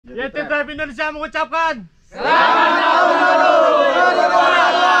YTI Indonesia mengucapkan Selamat Tahun Baru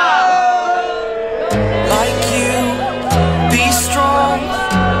 2022. Like you, be strong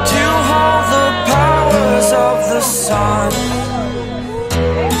to hold the powers of the sun.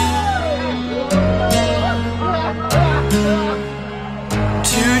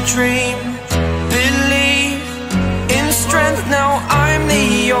 To dream, believe in strength. Now I'm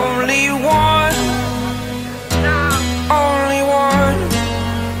the only one, only one.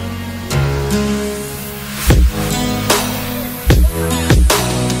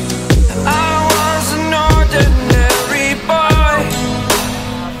 I was an ordinary boy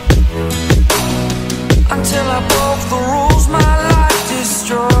until I broke the rules. My life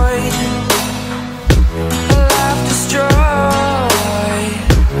destroyed, life destroyed.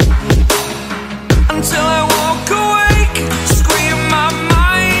 Until I walk awake, scream my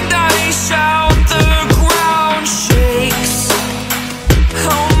mind, I shout, the ground shakes.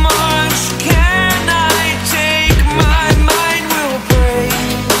 How much can I take? My mind will break.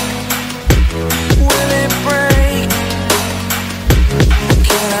 Will it break?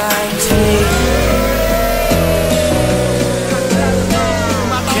 Can I take?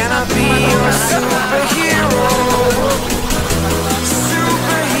 Can I be your superhero?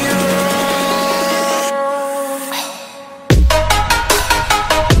 Superhero.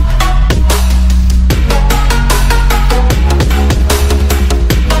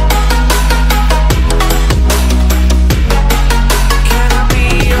 Can I be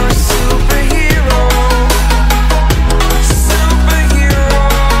your superhero? Superhero.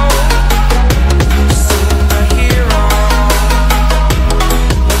 Superhero.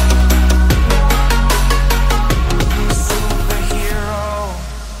 Superhero.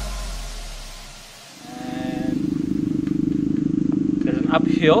 There's an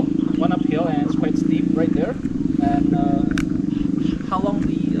one uphill, and it's quite steep right there. And how long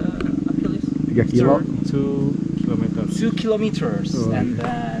the uphill is? 3 kilo. 2 kilometers. 2 kilometers. Oh. And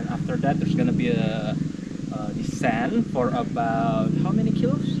then after that, there's gonna be a descent for about how many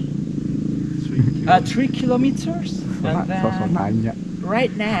kilos? 3 kilometers. And Sosok then nanya.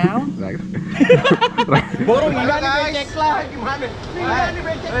 right now, Borong gimana becek lah, gimana? Ini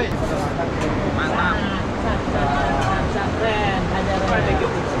becek. mantap. Keren, ada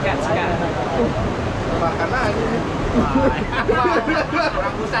sekat. Makanan ini.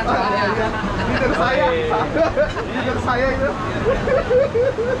 Rambusan soalnya. Ini dari saya. Ini dari saya itu.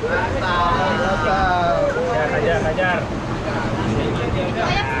 Mantap. Hajar.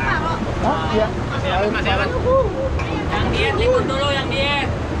 Oh, iya. Masih apa? Yang diet, ikut dulu yang diet.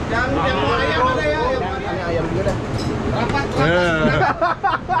 Yang mau ayam ada ya? Yang ayam juga dah. Rapat.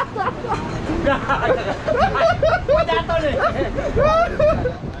 Gua jatuh nih.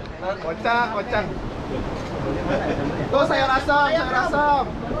 Kocak. Tuh sayur asam.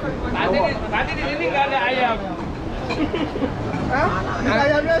 Tadi di sini nggak ada ayam. Hah?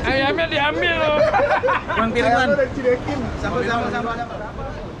 Ayamnya diambil loh. Ayamnya udah cidekin. Sama.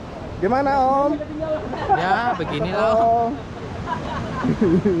 Gimana Om? Ya beginilah. Oh.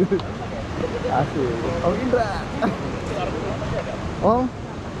 Asik. Om Indra. Om,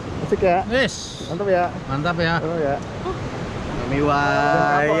 asik ya? Yes, Mantap ya? mantap ya. Oh ya.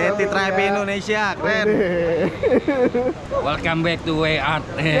 Miwah, YTI Tribe Indonesia, keren. Welcome back to Way Art.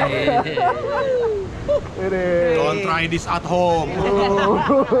 Don't try this at home.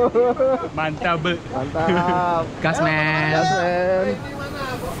 Mantap. Gas men.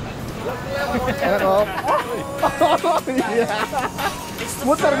 Enak Om. Iya.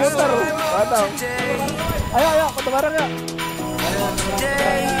 Muter. Mantap. Ayo foto bareng ya.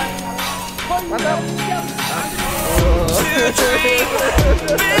 Mantap.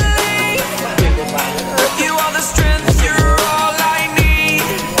 You are the strength, you're all I need.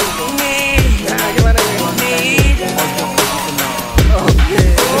 Gimana nih?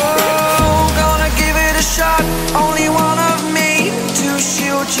 Oh, gonna give it a shot. Only one of me to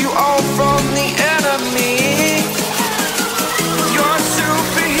shield you all from the enemy. You're a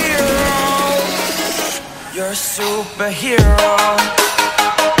superhero. You're a superhero.